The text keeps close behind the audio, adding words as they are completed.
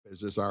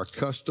As is our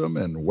custom,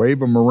 and wave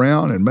them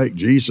around and make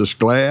Jesus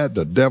glad,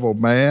 the devil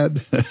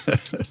mad.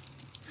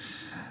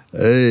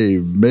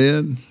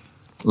 Amen.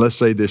 Let's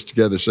say this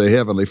together. Say,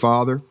 Heavenly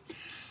Father,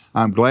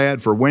 I'm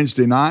glad for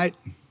Wednesday night.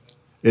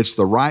 It's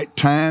the right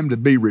time to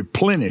be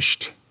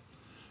replenished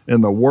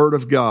in the Word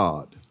of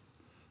God.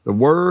 The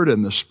Word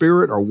and the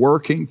Spirit are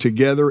working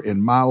together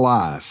in my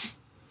life.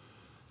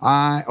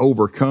 I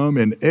overcome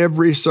in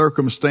every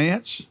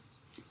circumstance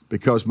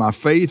because my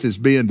faith is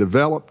being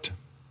developed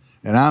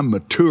and I'm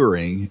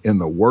maturing in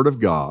the Word of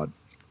God.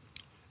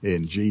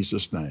 In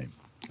Jesus' name,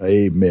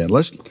 amen.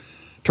 Let's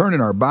turn in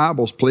our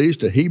Bibles, please,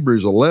 to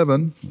Hebrews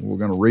 11. We're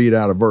going to read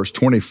out of verse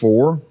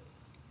 24.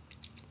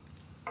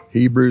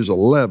 Hebrews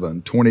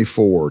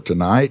 11:24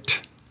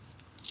 tonight.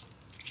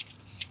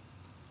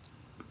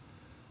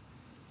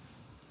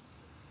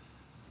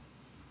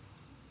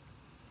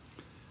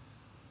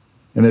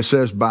 And it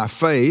says, by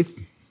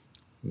faith,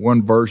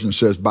 one version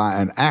says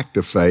by an act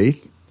of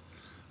faith,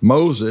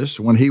 Moses,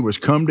 when he was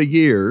come to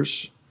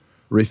years,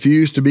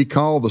 refused to be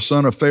called the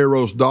son of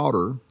Pharaoh's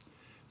daughter,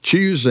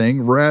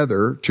 choosing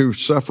rather to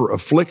suffer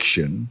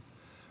affliction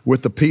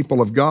with the people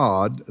of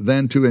God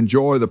than to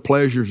enjoy the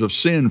pleasures of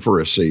sin for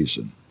a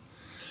season,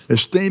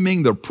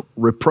 esteeming the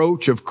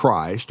reproach of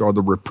Christ, or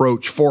the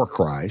reproach for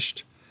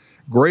Christ,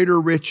 greater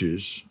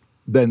riches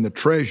than the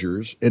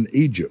treasures in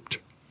Egypt.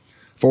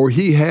 For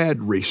he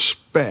had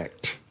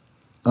respect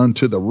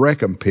unto the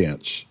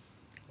recompense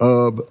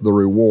of the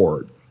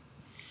reward.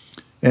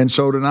 And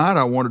so tonight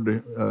I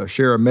wanted to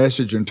share a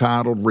message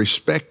entitled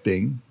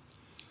Respecting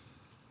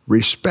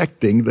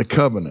the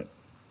Covenant.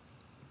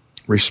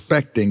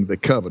 Respecting the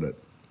Covenant.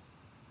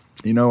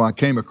 You know, I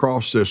came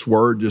across this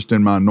word just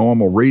in my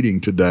normal reading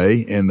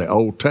today in the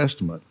Old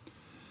Testament.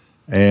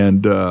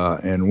 And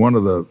one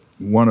of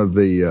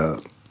the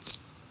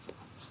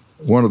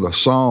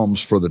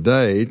Psalms for the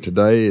day,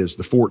 today is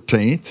the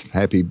 14th.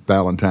 Happy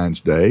Valentine's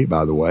Day,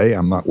 by the way.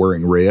 I'm not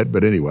wearing red,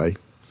 but anyway.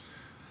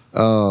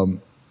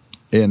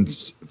 In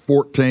Psalm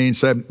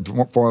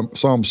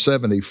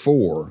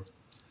 74,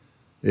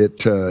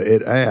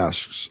 it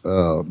asks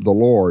the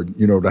Lord,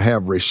 to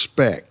have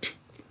respect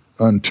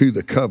unto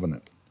the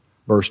covenant.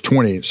 Verse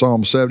 20,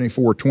 Psalm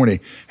 74:20,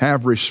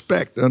 have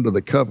respect unto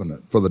the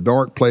covenant, for the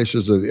dark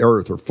places of the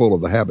earth are full of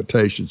the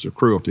habitations of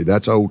cruelty.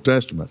 That's Old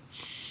Testament.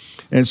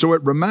 And so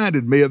it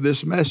reminded me of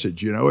this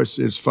message.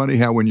 It's funny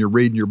how when you're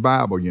reading your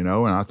Bible, and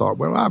I thought,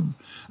 well,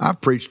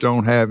 I've preached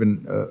on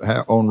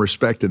on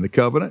respecting the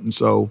covenant, and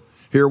so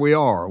here we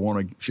are. I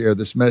want to share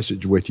this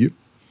message with you.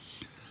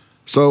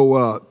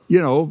 So,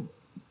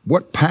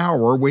 what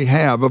power we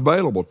have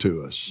available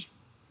to us.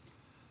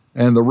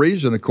 And the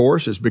reason, of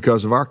course, is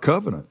because of our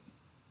covenant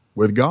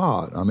with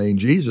God. I mean,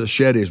 Jesus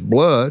shed his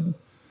blood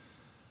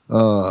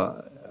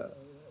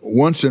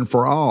once and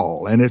for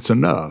all, and it's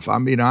enough. I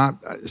mean,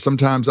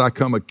 sometimes I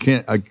come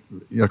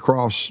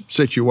across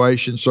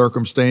situations,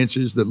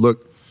 circumstances that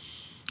look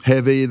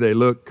heavy. They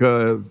look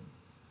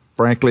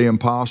frankly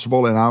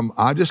impossible, and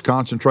I just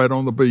concentrate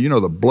on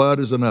the blood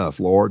is enough,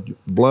 Lord.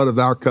 The blood of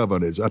our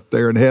covenant is up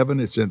there in heaven.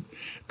 It's in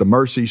the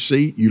mercy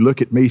seat. You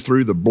look at me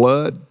through the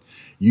blood.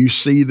 You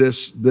see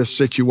this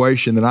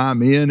situation that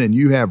I'm in, and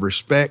you have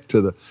respect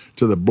to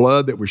the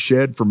blood that was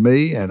shed for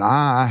me, and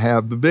I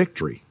have the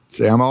victory.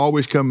 See, I'm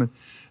always coming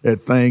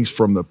at things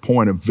from the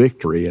point of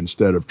victory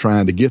instead of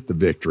trying to get the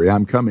victory.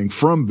 I'm coming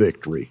from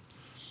victory,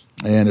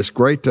 and it's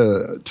great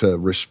to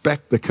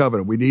respect the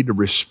covenant. We need to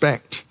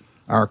respect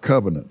our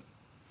covenant.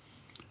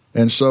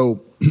 And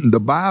so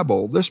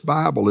this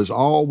Bible is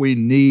all we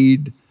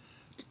need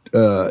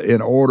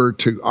in order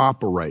to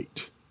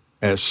operate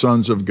as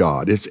sons of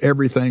God. It's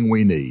everything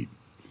we need,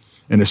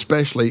 and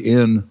especially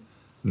in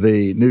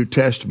the New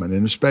Testament,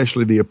 and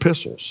especially the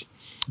epistles.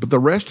 But the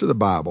rest of the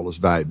Bible is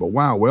valuable.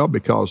 Why? Well,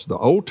 because the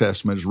Old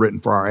Testament is written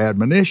for our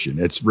admonition.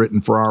 It's written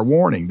for our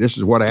warning. This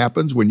is what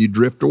happens when you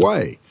drift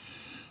away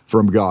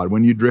from God,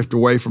 when you drift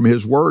away from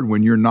his word,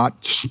 when you're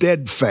not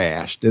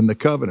steadfast in the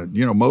covenant.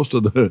 Most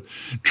of the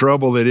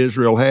trouble that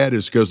Israel had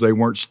is because they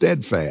weren't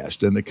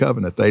steadfast in the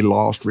covenant. They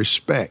lost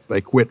respect. They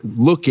quit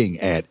looking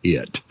at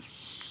it.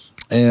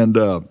 And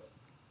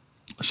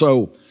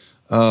so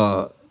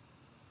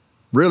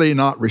really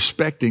not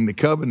respecting the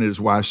covenant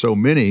is why so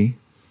many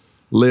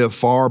live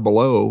far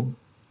below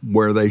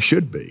where they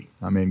should be.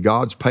 I mean,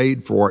 God's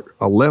paid for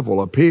a level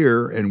up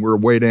here, and we're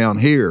way down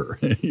here,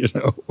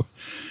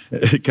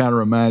 It kind of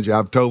reminds you,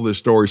 I've told this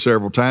story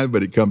several times,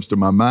 but it comes to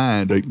my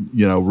mind,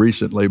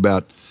 recently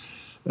about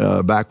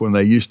back when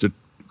they used to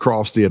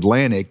cross the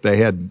Atlantic. They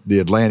had the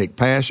Atlantic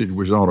Passage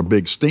was on a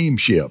big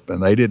steamship,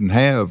 and they didn't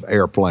have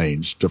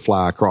airplanes to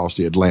fly across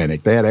the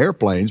Atlantic. They had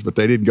airplanes, but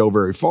they didn't go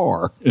very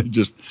far.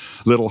 Just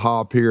little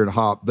hop here and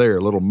hop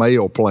there, little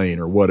mail plane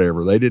or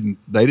whatever. They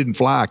didn't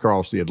fly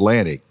across the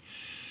Atlantic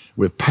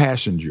with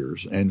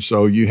passengers. And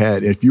so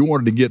if you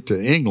wanted to get to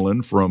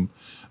England from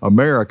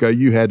America,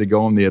 you had to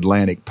go on the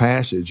Atlantic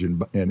Passage,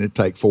 and it'd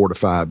take 4 to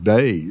 5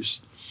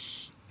 days.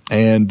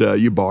 And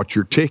you bought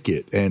your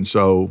ticket. And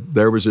so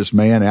there was this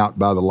man out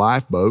by the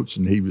lifeboats,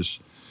 and he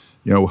was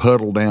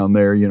huddled down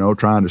there,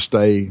 trying to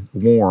stay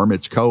warm.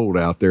 It's cold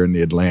out there in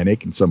the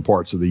Atlantic in some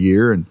parts of the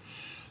year. And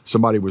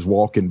somebody was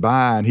walking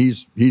by, and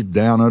he's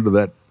down under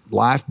that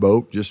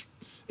lifeboat just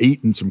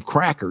eating some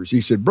crackers.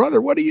 He said, "Brother,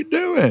 what are you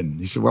doing?"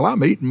 He said, "Well,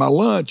 I'm eating my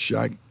lunch.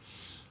 I've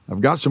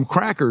got some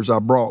crackers I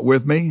brought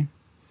with me."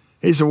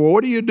 He said, "Well,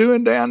 what are you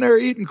doing down there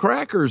eating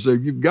crackers?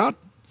 You've got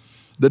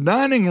the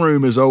dining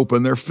room is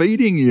open. They're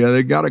feeding you.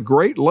 They've got a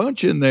great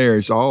lunch in there."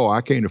 He said, "Oh,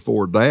 I can't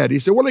afford that." He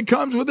said, "Well, it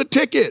comes with a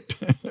ticket."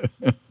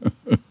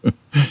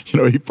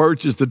 He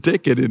purchased the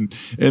ticket and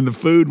the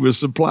food was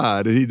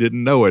supplied, and he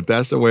didn't know it.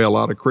 That's the way a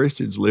lot of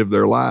Christians live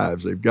their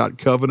lives. They've got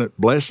covenant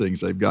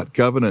blessings. They've got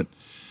covenant,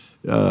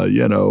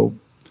 things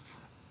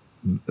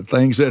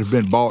that have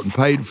been bought and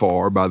paid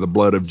for by the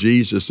blood of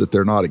Jesus that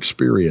they're not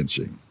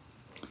experiencing.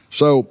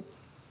 So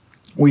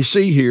we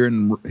see here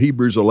in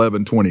Hebrews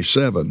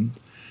 11:27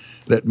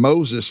 that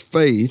Moses'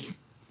 faith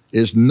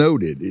is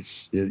noted.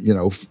 It's,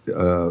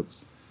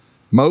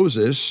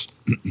 Moses'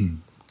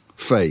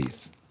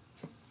 faith.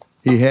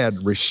 He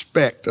had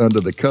respect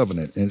under the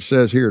covenant. And it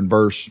says here in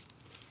verse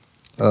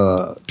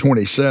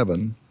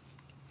 27,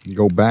 you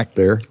go back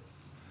there,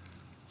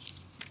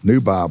 New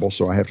Bible,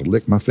 so I have to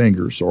lick my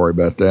fingers. Sorry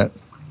about that.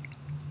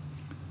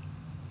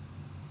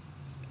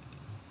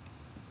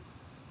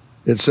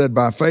 It said,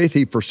 "By faith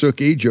he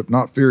forsook Egypt,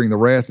 not fearing the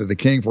wrath of the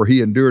king, for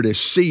he endured as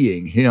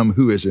seeing him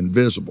who is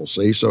invisible."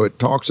 See, so it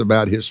talks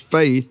about his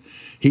faith.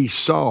 He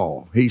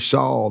saw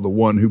the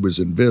one who was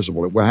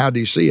invisible. Well, how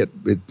did he see it?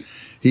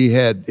 He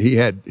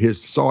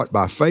saw it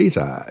by faith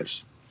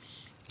eyes,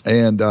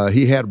 and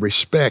he had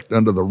respect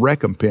under the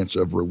recompense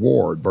of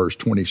reward. Verse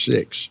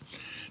 26.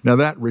 Now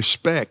that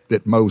respect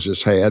that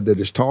Moses had,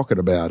 that is talking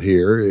about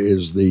here,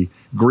 is the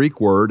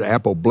Greek word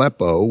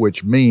apoblepo,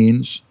 which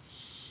means,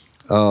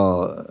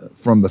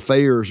 from the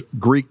Thayer's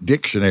Greek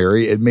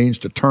dictionary, it means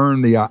to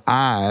turn the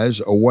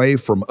eyes away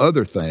from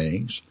other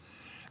things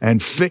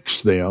and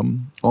fix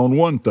them on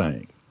one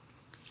thing.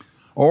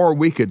 Or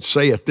we could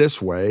say it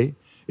this way: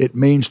 it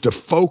means to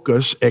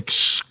focus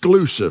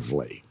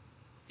exclusively.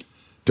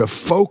 To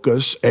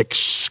focus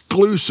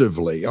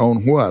exclusively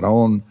on what?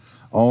 On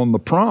the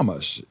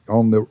promise,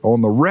 on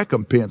the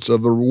recompense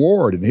of the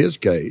reward in his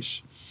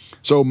case.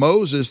 So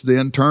Moses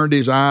then turned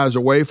his eyes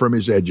away from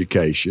his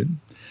education.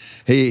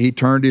 He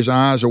turned his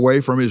eyes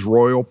away from his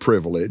royal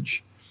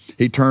privilege.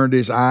 He turned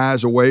his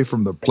eyes away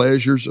from the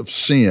pleasures of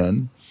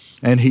sin,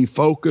 and he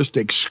focused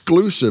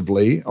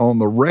exclusively on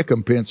the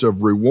recompense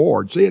of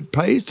reward. See, it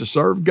pays to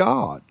serve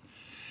God.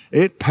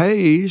 It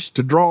pays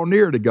to draw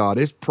near to God.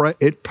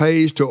 It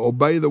pays to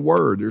obey the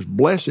word. There's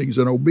blessings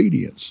in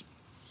obedience.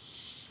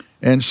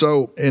 And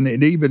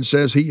it even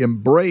says he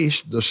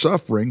embraced the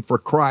suffering for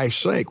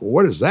Christ's sake. Well,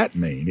 what does that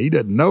mean? He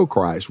didn't know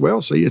Christ.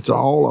 Well, see, it's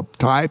all a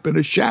type and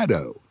a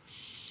shadow.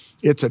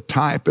 It's a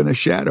type and a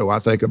shadow. I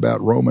think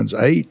about Romans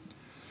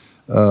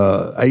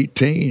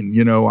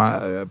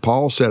 8:18.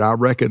 Paul said, "I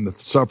reckon the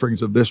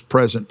sufferings of this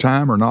present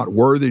time are not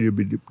worthy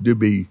to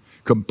be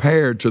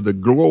compared to the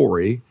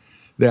glory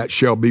that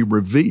shall be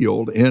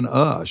revealed in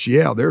us."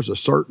 Yeah, there's a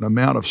certain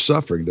amount of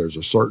suffering. There's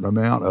a certain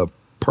amount of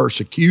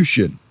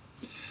persecution.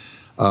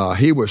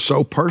 He was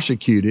so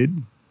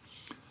persecuted,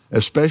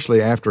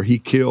 especially after he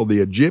killed the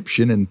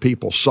Egyptian and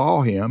people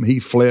saw him, he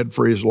fled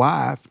for his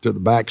life to the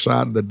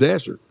backside of the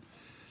desert.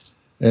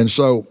 And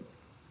so,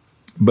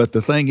 but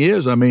the thing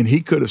is,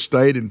 he could have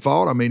stayed and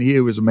fought.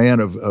 He was a man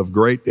of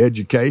great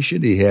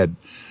education. He had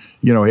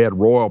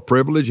royal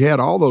privilege. He had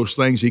all those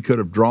things he could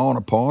have drawn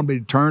upon, but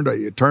he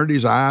turned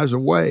his eyes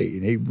away,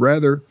 and he'd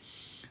rather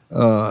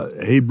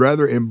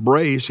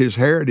embrace his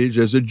heritage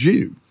as a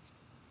Jew.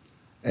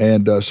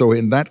 And so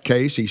in that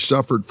case, he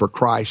suffered for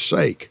Christ's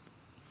sake.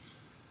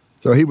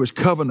 So he was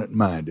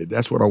covenant-minded.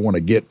 That's what I want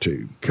to get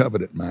to,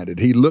 covenant-minded.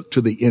 He looked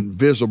to the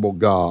invisible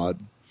God,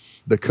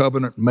 the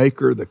covenant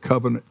maker, the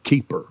covenant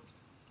keeper.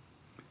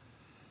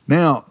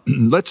 Now,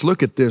 let's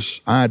look at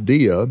this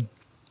idea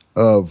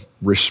of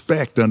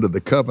respect under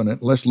the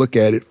covenant. Let's look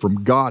at it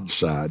from God's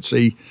side.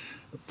 See,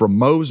 from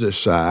Moses'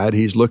 side,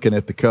 he's looking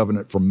at the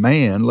covenant from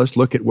man. Let's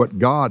look at what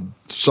God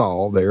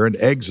saw there in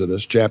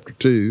Exodus chapter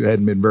 2. It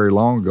hadn't been very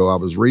long ago I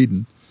was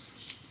reading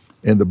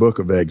in the book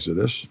of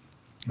Exodus.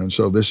 And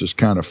so this is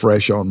kind of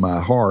fresh on my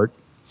heart,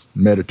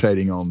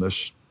 meditating on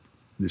this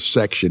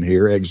section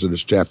here,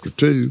 Exodus chapter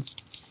 2.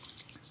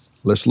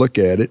 Let's look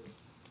at it,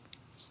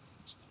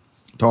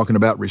 talking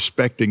about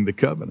respecting the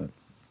covenant.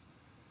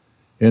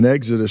 In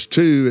Exodus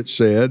 2, it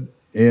said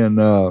in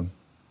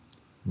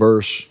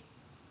verse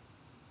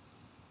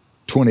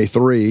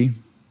 23,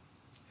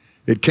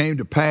 "It came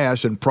to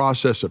pass in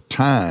process of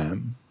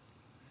time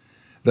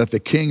that the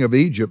king of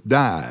Egypt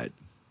died,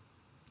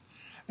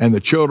 and the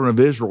children of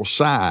Israel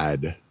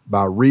sighed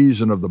by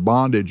reason of the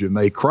bondage, and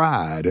they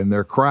cried, and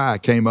their cry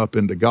came up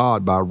into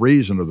God by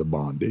reason of the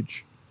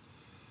bondage.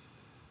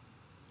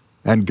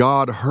 And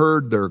God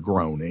heard their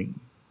groaning,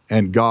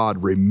 and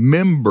God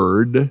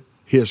remembered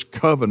his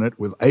covenant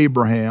with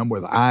Abraham,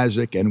 with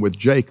Isaac, and with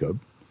Jacob."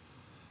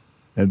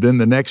 And then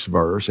the next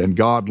verse, "And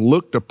God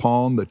looked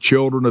upon the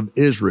children of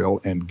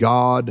Israel, and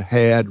God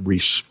had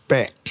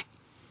respect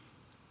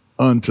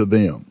unto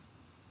them.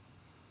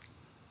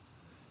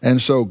 And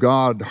so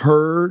God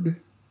heard,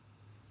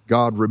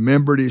 God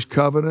remembered his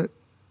covenant.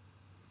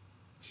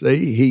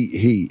 See,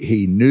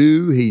 he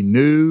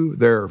knew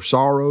their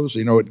sorrows.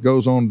 You know, it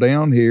goes on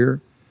down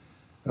here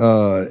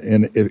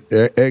in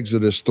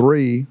Exodus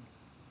 3.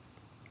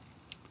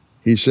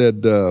 He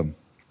said,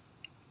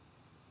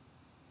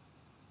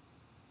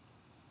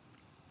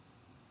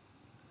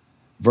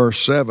 verse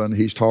 7,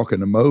 he's talking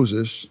to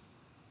Moses.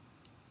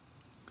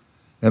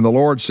 And the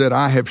Lord said,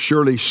 I have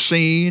surely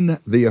seen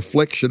the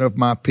affliction of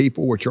my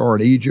people which are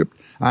in Egypt.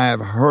 I have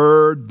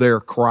heard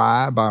their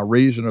cry by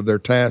reason of their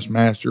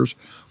taskmasters,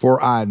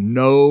 for I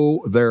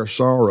know their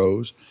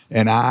sorrows,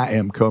 and I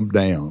am come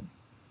down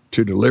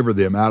to deliver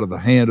them out of the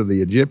hand of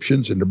the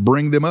Egyptians and to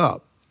bring them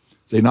up.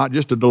 See, not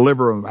just to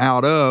deliver them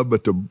out of,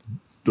 but to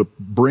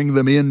bring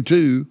them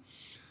into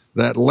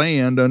that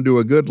land, unto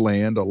a good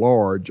land, a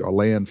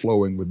land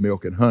flowing with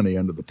milk and honey,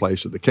 unto the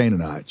place of the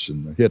Canaanites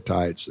and the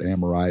Hittites, the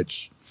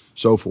Amorites,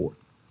 so forth.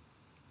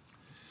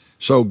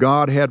 So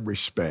God had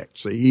respect.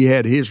 See, he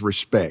had his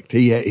respect.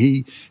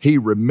 He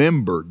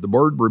remembered. The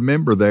word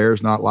remember there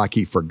is not like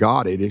he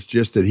forgot it. It's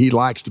just that he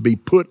likes to be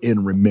put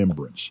in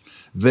remembrance.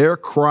 Their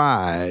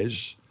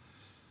cries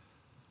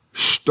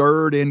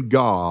stirred in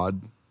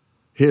God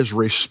his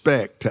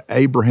respect to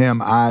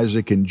Abraham,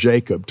 Isaac, and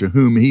Jacob, to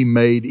whom he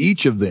made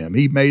each of them.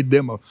 He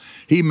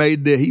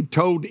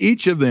told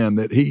each of them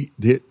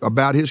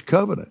about his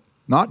covenant.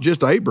 Not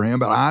just Abraham,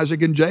 but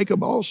Isaac and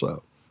Jacob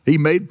also. He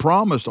made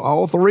promise to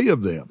all three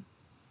of them.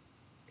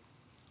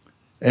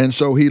 And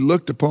so he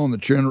looked upon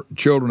the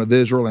children of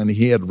Israel and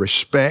he had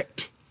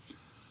respect.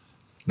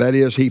 That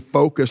is, he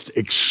focused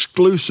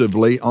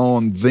exclusively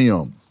on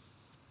them.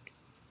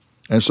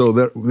 And so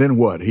then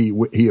what?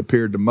 He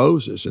appeared to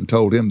Moses and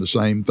told him the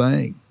same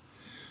thing.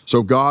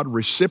 So God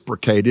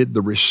reciprocated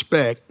the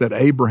respect that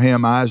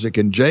Abraham, Isaac,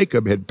 and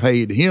Jacob had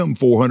paid him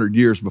 400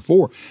 years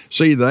before.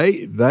 See,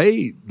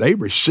 they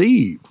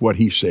received what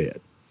he said.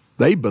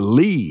 They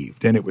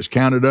believed, and it was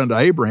counted unto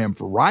Abraham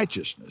for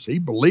righteousness. He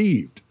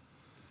believed.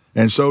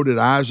 And so did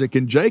Isaac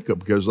and Jacob,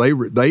 because they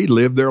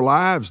lived their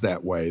lives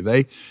that way.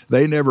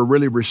 They never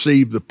really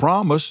received the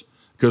promise,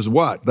 because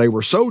what? They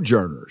were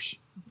sojourners.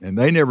 And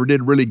they never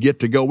did really get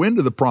to go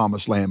into the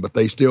promised land, but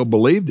they still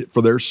believed it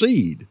for their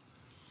seed.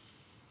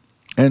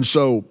 And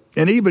so,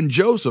 and even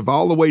Joseph,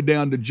 all the way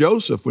down to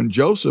Joseph, when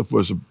Joseph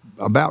was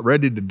about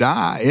ready to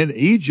die in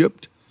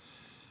Egypt,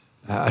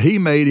 he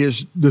made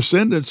his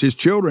descendants, his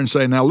children,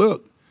 say, now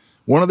look,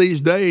 one of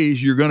these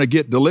days you're going to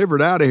get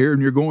delivered out of here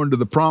and you're going to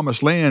the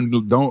promised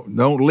land.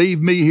 Don't leave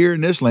me here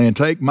in this land.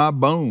 Take my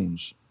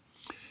bones.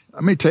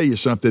 Let me tell you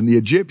something. The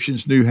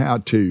Egyptians knew how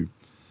to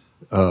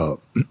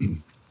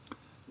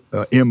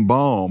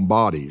embalm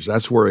bodies.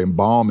 That's where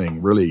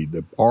embalming, really,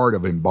 the art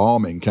of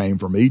embalming came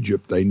from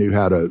Egypt. They knew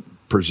how to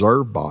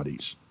preserve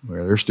bodies.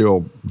 Well, they're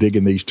still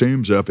digging these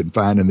tombs up and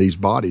finding these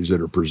bodies that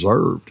are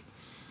preserved.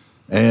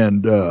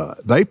 And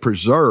they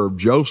preserved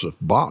Joseph's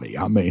body.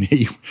 I mean,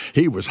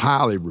 he was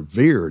highly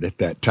revered at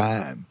that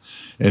time.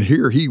 And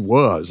here he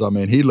was. I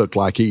mean, he looked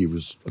like he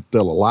was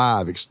still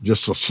alive,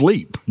 just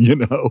asleep, you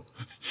know.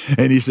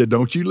 And he said,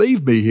 don't you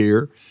leave me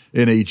here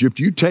in Egypt.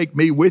 You take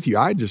me with you.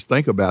 I just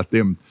think about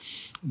them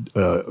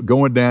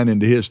going down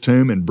into his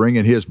tomb and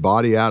bringing his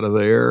body out of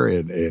there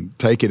and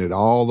taking it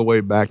all the way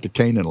back to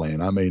Canaan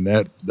land. I mean,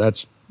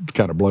 that's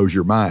kind of blows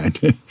your mind.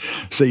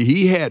 See,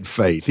 he had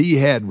faith. He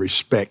had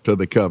respect to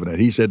the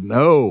covenant. He said,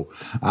 no,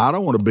 I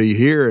don't want to be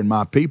here and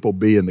my people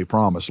be in the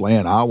promised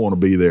land. I want to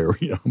be there.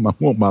 You know, I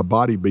want my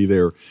body be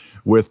there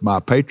with my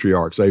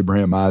patriarchs,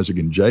 Abraham, Isaac,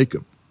 and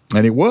Jacob.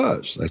 And it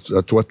was.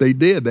 That's what they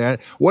did.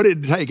 What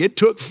did it take? It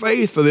took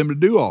faith for them to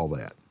do all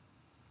that.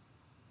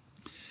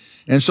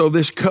 And so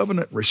this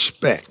covenant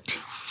respect,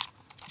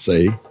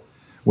 see,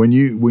 when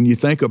you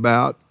think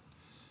about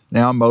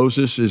now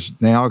Moses has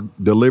now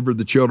delivered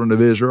the children of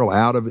Israel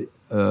out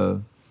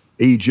of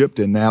Egypt,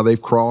 and now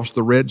they've crossed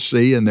the Red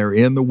Sea and they're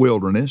in the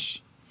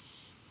wilderness,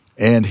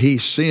 and he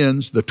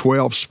sends the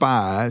 12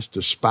 spies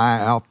to spy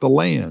out the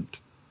land.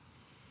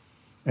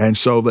 And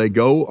so they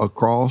go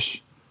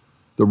across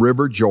the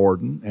river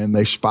Jordan and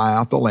they spy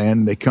out the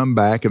land, and they come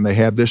back and they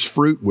have this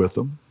fruit with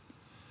them.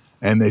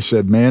 And they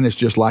said, man, it's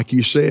just like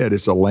you said.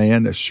 It's a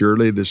land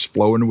that's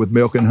flowing with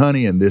milk and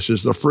honey, and this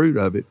is the fruit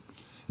of it.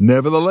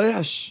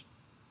 Nevertheless,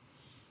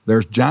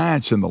 there's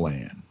giants in the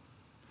land,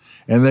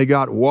 and they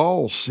got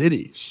walled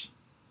cities.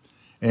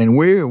 And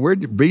we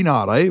be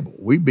not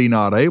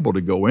able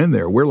to go in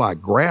there. We're like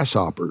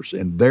grasshoppers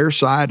in their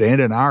side and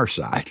in our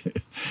side.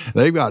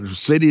 They've got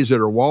cities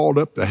that are walled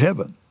up to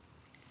heaven.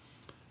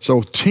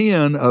 So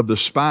 10 of the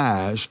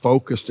spies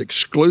focused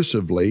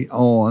exclusively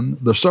on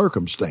the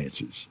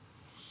circumstances.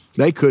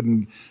 They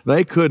couldn't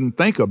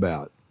think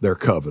about their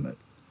covenant.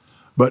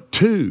 But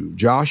 2,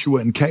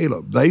 Joshua and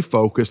Caleb, they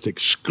focused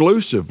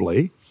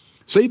exclusively.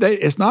 See,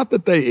 it's not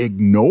that they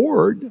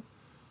ignored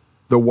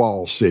the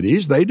walled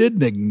cities. They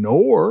didn't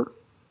ignore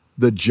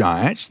the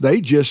giants.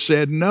 They just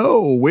said,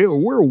 no,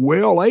 we're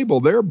well able.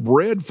 They're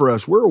bread for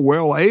us. We're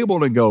well able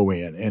to go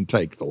in and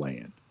take the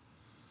land.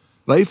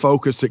 They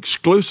focused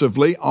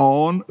exclusively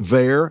on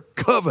their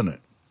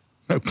covenant.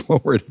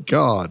 Glory to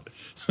God.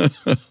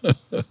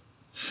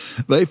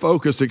 They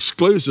focused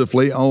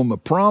exclusively on the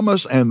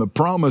promise and the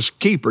promise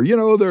keeper. You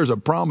know, there's a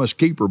promise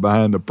keeper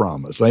behind the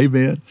promise.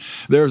 Amen.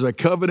 There's a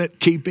covenant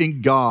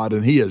keeping God,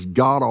 and he is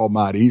God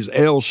Almighty. He's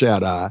El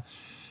Shaddai.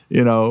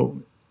 You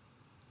know,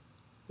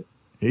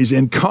 he's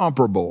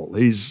incomparable.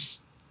 He's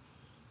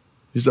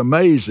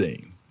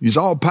amazing. He's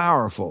all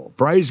powerful.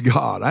 Praise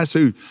God. That's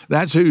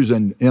who's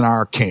in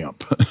our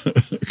camp.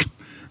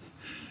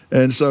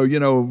 And so, you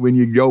know, when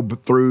you go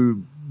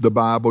through the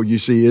Bible, you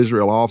see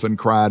Israel often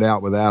cried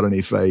out without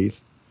any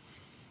faith.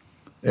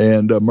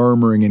 And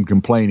murmuring and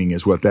complaining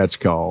is what that's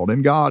called.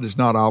 And God is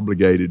not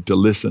obligated to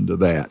listen to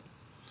that.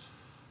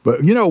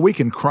 But, you know, we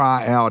can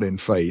cry out in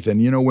faith.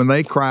 And, you know, when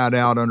they cried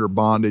out under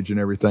bondage and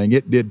everything,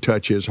 it did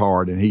touch his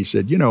heart. And he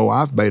said, you know,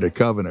 I've made a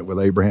covenant with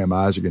Abraham,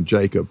 Isaac, and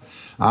Jacob.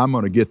 I'm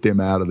going to get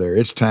them out of there.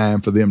 It's time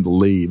for them to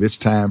leave. It's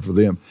time for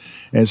them.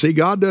 And see,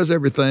 God does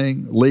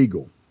everything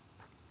legal.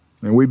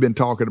 And we've been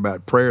talking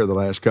about prayer the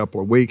last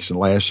couple of weeks. And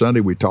last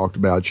Sunday we talked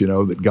about, you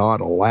know, that God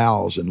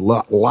allows and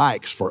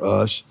likes for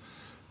us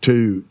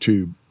to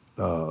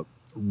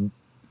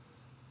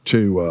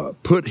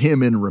put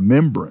him in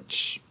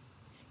remembrance.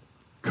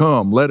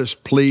 Come, let us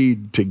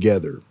plead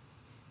together.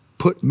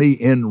 Put me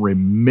in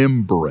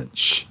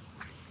remembrance.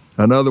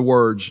 In other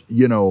words,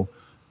 you know,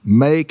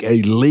 make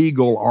a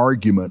legal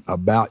argument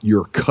about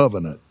your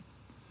covenant.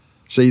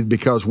 See,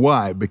 because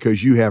why?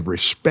 Because you have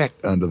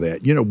respect unto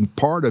that. You know,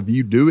 part of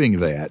you doing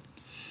that,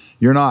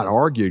 you're not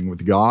arguing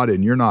with God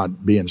and you're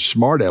not being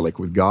smart aleck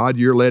with God.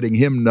 You're letting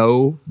him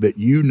know that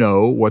you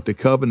know what the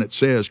covenant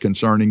says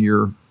concerning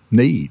your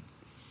need.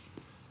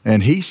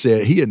 And he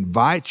said, he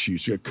invites you.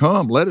 So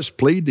come, let us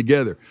plead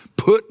together.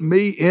 Put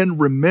me in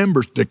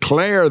remembrance.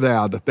 Declare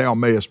thou that thou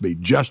mayest be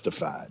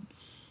justified.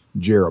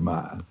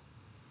 Jeremiah.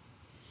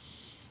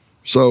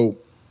 So,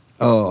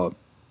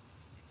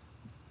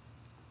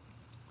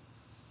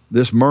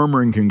 this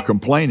murmuring and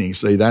complaining,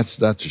 see, that's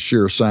a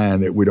sure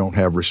sign that we don't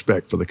have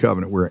respect for the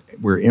covenant.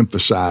 We're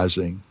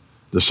emphasizing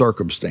the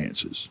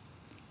circumstances.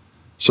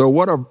 So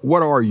what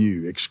are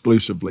you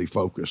exclusively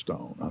focused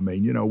on? I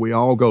mean, you know, we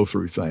all go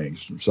through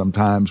things.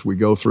 Sometimes we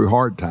go through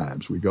hard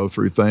times. We go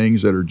through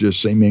things that are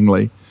just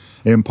seemingly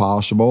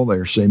impossible.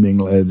 They're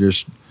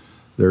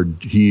they're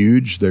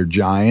huge. They're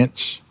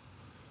giants.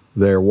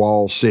 They're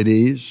walled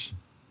cities.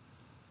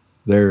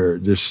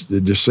 It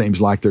just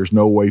seems like there's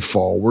no way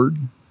forward.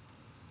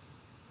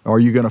 Are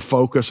you going to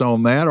focus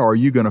on that, or are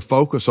you going to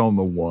focus on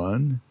the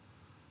one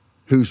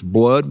whose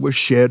blood was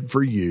shed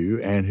for you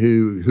and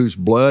whose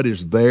blood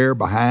is there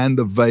behind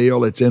the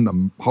veil? It's in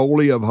the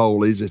Holy of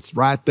Holies. It's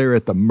right there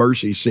at the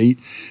mercy seat.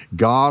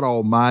 God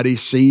Almighty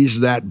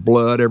sees that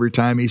blood every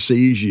time he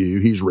sees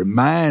you. He's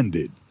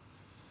reminded.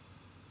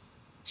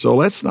 So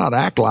let's not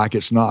act like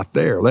it's not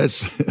there.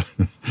 Let's,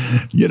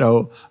 you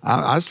know,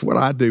 that's what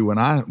I do when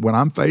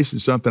I'm facing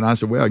something. I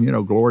say, well, you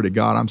know, glory to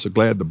God. I'm so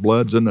glad the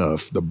blood's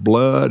enough. The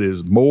blood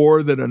is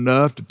more than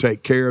enough to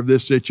take care of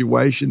this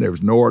situation. There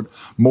was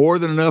more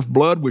than enough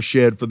blood was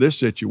shed for this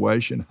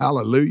situation.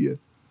 Hallelujah.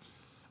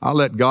 I'll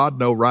let God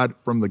know right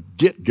from the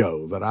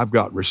get-go that I've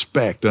got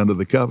respect under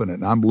the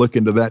covenant. I'm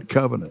looking to that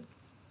covenant.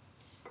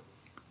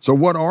 So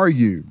what are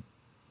you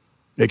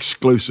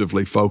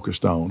exclusively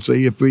focused on?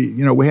 See, if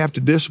we have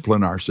to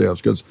discipline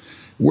ourselves, because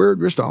we're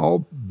just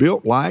all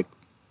built like,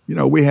 you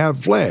know, we have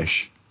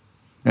flesh,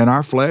 and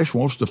our flesh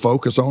wants to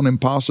focus on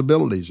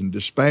impossibilities and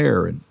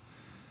despair and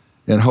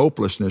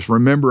hopelessness.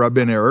 Remember, I've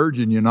been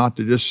urging you not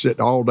to just sit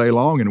all day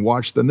long and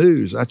watch the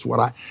news.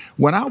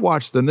 When I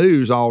watch the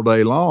news all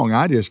day long,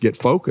 I just get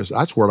focused.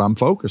 That's what I'm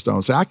focused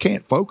on. See, I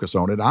can't focus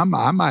on it. I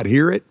might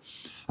hear it.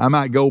 I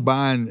might go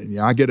by and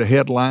I get a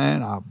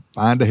headline. I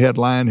find a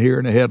headline here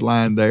and a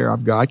headline there.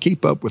 I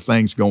keep up with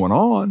things going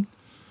on,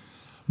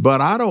 but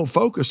I don't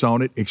focus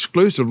on it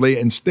exclusively.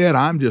 Instead,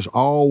 I'm just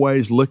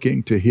always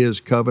looking to his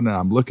covenant.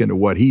 I'm looking to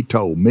what he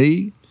told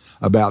me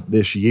about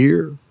this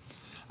year.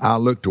 I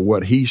look to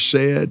what he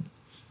said,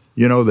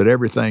 you know, that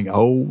everything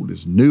old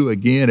is new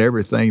again.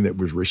 Everything that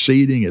was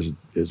receding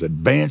is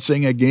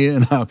advancing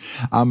again.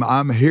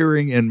 I'm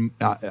hearing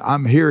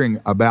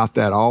about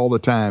that all the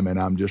time, and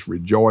I'm just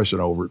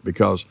rejoicing over it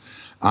because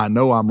I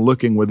know I'm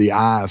looking with the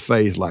eye of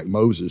faith like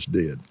Moses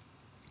did.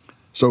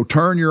 So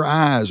turn your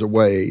eyes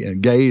away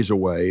and gaze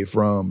away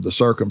from the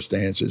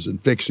circumstances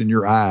and fix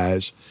your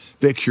eyes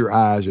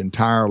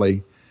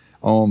entirely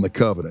on the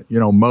covenant. You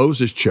know,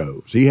 Moses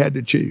chose. He had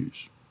to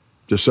choose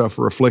to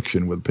suffer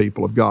affliction with the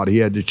people of God. He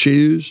had to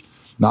choose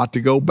not to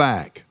go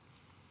back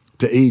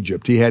to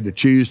Egypt. He had to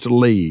choose to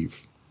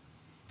leave.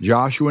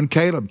 Joshua and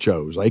Caleb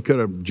chose. They could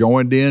have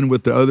joined in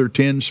with the other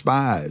 10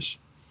 spies,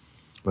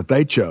 but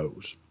they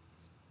chose.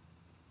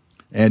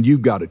 And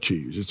you've got to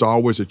choose. It's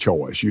always a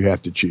choice. You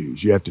have to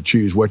choose. You have to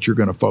choose what you're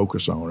going to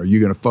focus on. Are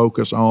you going to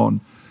focus on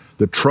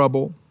the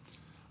trouble?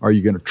 Are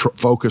you going to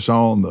focus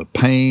on the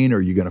pain?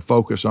 Are you going to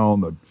focus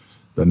on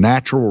the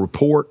natural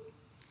report?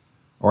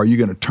 Or are you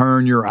going to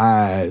turn your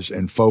eyes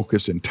and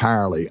focus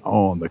entirely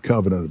on the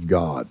covenant of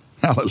God?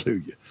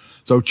 Hallelujah.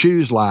 So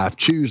choose life,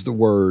 choose the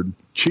word,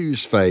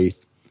 choose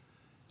faith,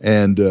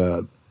 and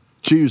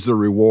choose the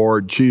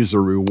reward, choose the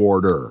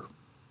rewarder.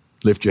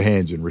 Lift your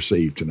hands and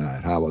receive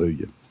tonight.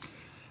 Hallelujah.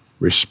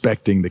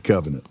 Respecting the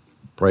covenant.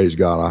 Praise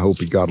God. I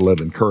hope you got a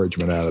little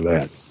encouragement out of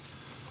that.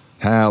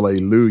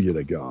 Hallelujah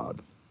to God.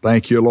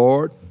 Thank you,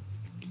 Lord.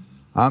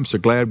 I'm so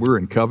glad we're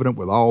in covenant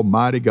with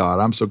Almighty God.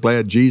 I'm so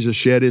glad Jesus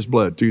shed his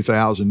blood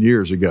 2,000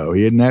 years ago.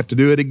 He didn't have to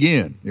do it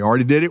again. He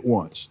already did it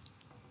once.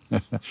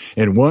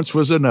 And once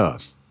was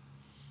enough.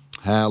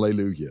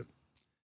 Hallelujah.